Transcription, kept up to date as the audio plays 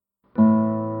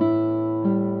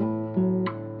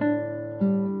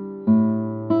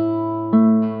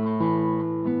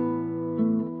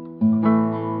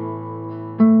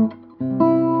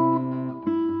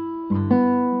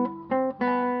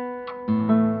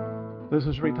This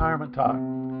is Retirement Talk.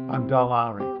 I'm Del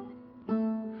Lowry.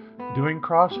 Doing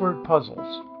crossword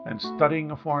puzzles and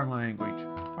studying a foreign language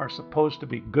are supposed to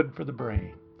be good for the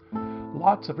brain.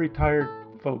 Lots of retired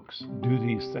folks do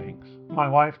these things. My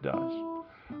wife does.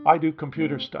 I do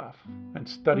computer stuff and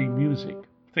study music,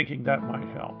 thinking that might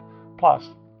help. Plus,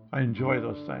 I enjoy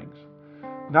those things.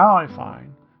 Now I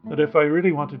find that if I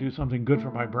really want to do something good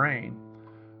for my brain,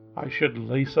 I should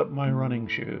lace up my running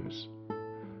shoes.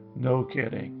 No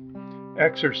kidding.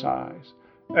 Exercise,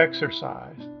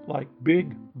 like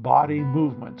big body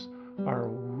movements, are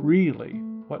really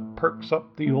what perks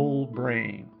up the old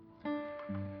brain.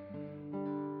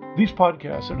 These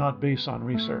podcasts are not based on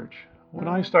research. When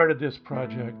I started this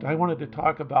project, I wanted to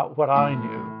talk about what I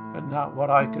knew and not what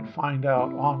I could find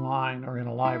out online or in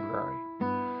a library.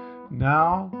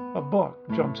 Now, a book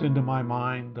jumps into my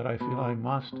mind that I feel I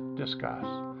must discuss.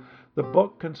 The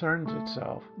book concerns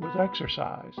itself with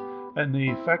exercise and the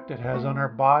effect it has on our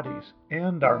bodies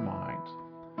and our minds.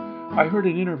 I heard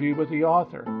an interview with the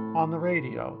author on the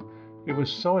radio. It was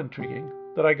so intriguing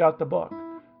that I got the book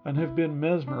and have been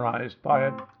mesmerized by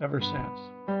it ever since.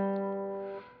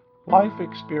 Life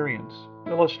experience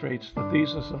illustrates the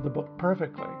thesis of the book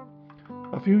perfectly.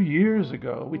 A few years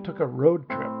ago, we took a road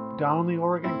trip down the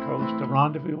Oregon coast to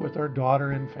rendezvous with our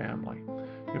daughter and family.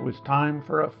 It was time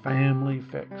for a family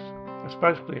fix,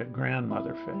 especially a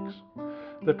grandmother fix.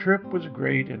 The trip was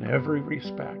great in every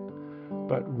respect,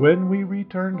 but when we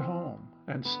returned home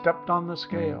and stepped on the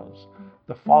scales,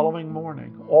 the following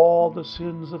morning all the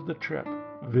sins of the trip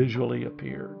visually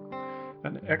appeared.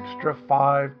 An extra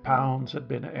 5 pounds had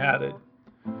been added.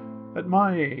 At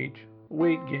my age,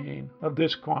 weight gain of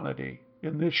this quantity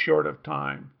in this short of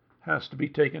time has to be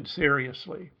taken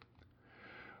seriously.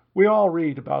 We all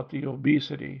read about the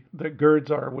obesity that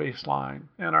girds our waistline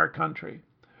and our country.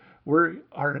 We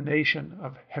are a nation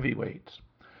of heavyweights.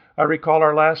 I recall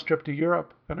our last trip to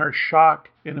Europe and our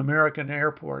shock in American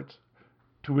airports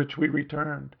to which we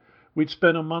returned. We'd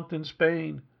spent a month in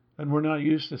Spain and we're not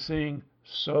used to seeing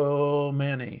so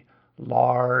many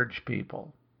large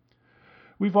people.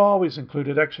 We've always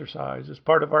included exercise as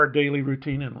part of our daily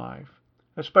routine in life,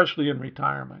 especially in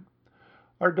retirement.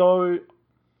 Our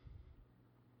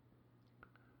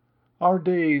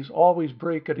days always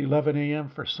break at 11 a.m.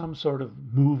 for some sort of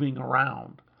moving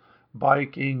around,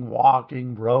 biking,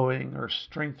 walking, rowing, or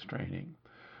strength training.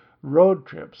 Road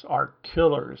trips are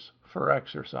killers for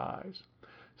exercise.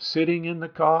 Sitting in the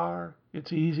car,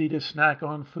 it's easy to snack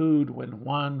on food when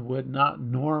one would not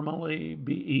normally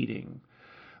be eating.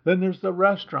 Then there's the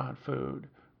restaurant food,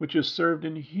 which is served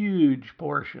in huge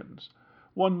portions.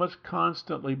 One must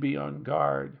constantly be on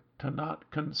guard to not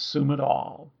consume it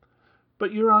all.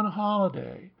 But you're on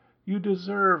holiday. You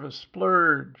deserve a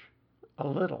splurge, a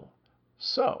little.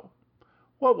 So,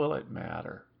 what will it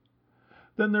matter?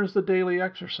 Then there's the daily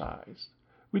exercise.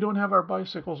 We don't have our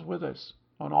bicycles with us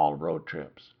on all road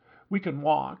trips. We can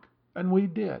walk, and we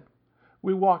did.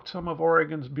 We walked some of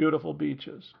Oregon's beautiful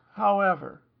beaches.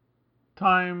 However,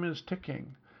 time is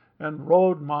ticking, and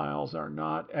road miles are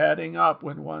not adding up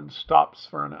when one stops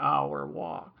for an hour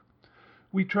walk.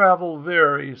 We travel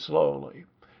very slowly.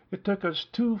 It took us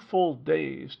 2 full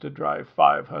days to drive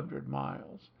 500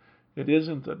 miles. It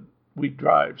isn't that we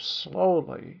drive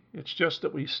slowly, it's just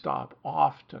that we stop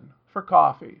often for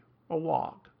coffee, a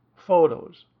walk,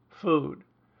 photos, food.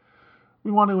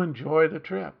 We want to enjoy the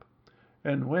trip.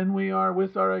 And when we are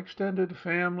with our extended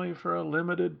family for a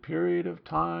limited period of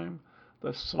time,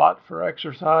 the slot for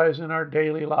exercise in our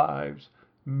daily lives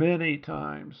many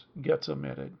times gets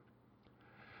omitted.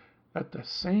 At the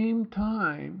same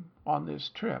time on this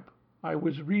trip, I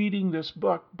was reading this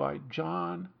book by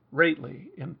John Rately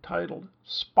entitled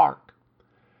Spark.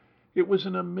 It was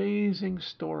an amazing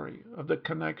story of the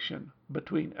connection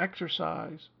between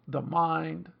exercise, the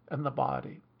mind, and the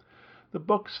body. The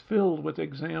book's filled with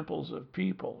examples of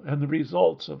people and the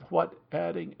results of what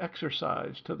adding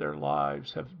exercise to their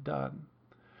lives have done.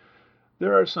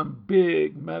 There are some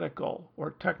big medical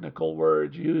or technical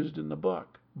words used in the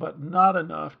book, but not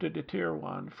enough to deter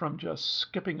one from just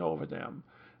skipping over them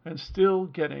and still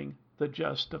getting the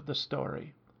gist of the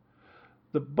story.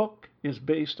 The book is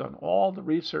based on all the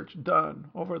research done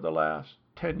over the last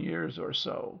 10 years or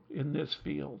so in this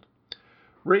field.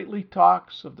 Rately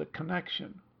talks of the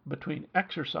connection between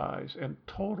exercise and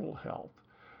total health.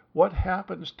 What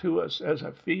happens to us as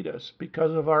a fetus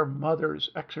because of our mother's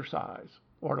exercise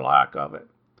or lack of it?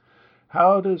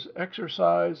 How does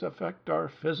exercise affect our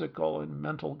physical and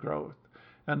mental growth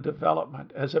and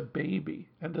development as a baby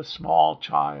and a small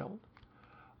child?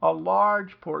 A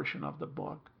large portion of the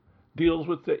book deals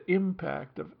with the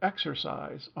impact of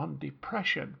exercise on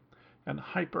depression and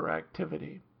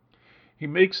hyperactivity. He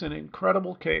makes an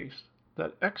incredible case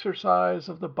that exercise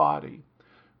of the body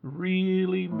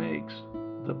really makes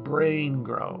the brain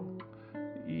grow.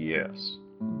 Yes,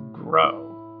 grow.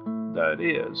 That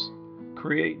is,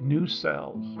 create new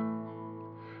cells.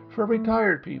 For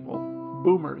retired people,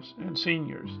 boomers, and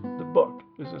seniors, the book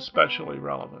is especially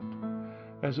relevant.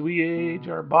 As we age,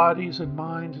 our bodies and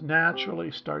minds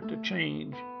naturally start to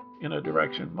change in a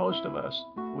direction most of us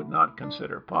would not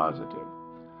consider positive.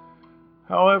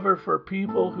 However, for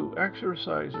people who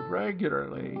exercise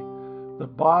regularly, the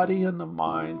body and the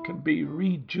mind can be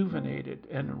rejuvenated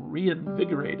and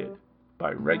reinvigorated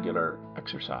by regular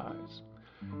exercise.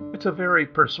 It's a very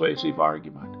persuasive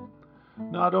argument.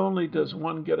 Not only does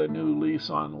one get a new lease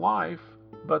on life,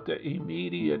 but the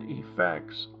immediate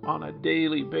effects on a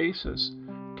daily basis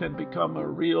can become a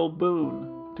real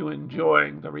boon to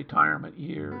enjoying the retirement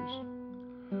years.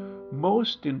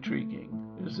 Most intriguing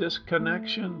is this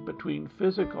connection between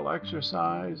physical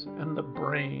exercise and the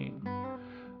brain.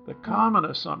 The common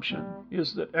assumption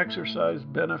is that exercise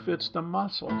benefits the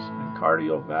muscles and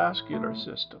cardiovascular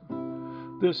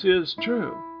system. This is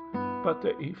true, but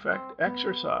the effect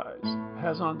exercise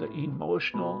has on the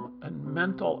emotional and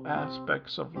mental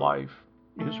aspects of life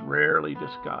is rarely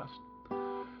discussed.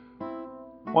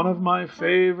 One of my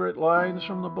favorite lines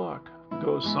from the book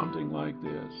goes something like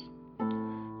this: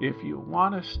 if you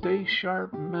want to stay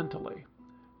sharp mentally,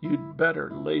 you'd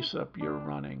better lace up your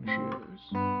running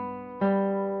shoes.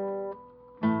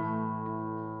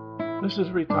 This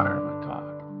is Retirement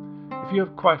Talk. If you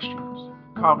have questions,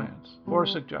 comments, or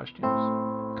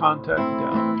suggestions, contact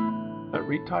Dell at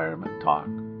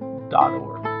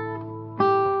retirementtalk.org.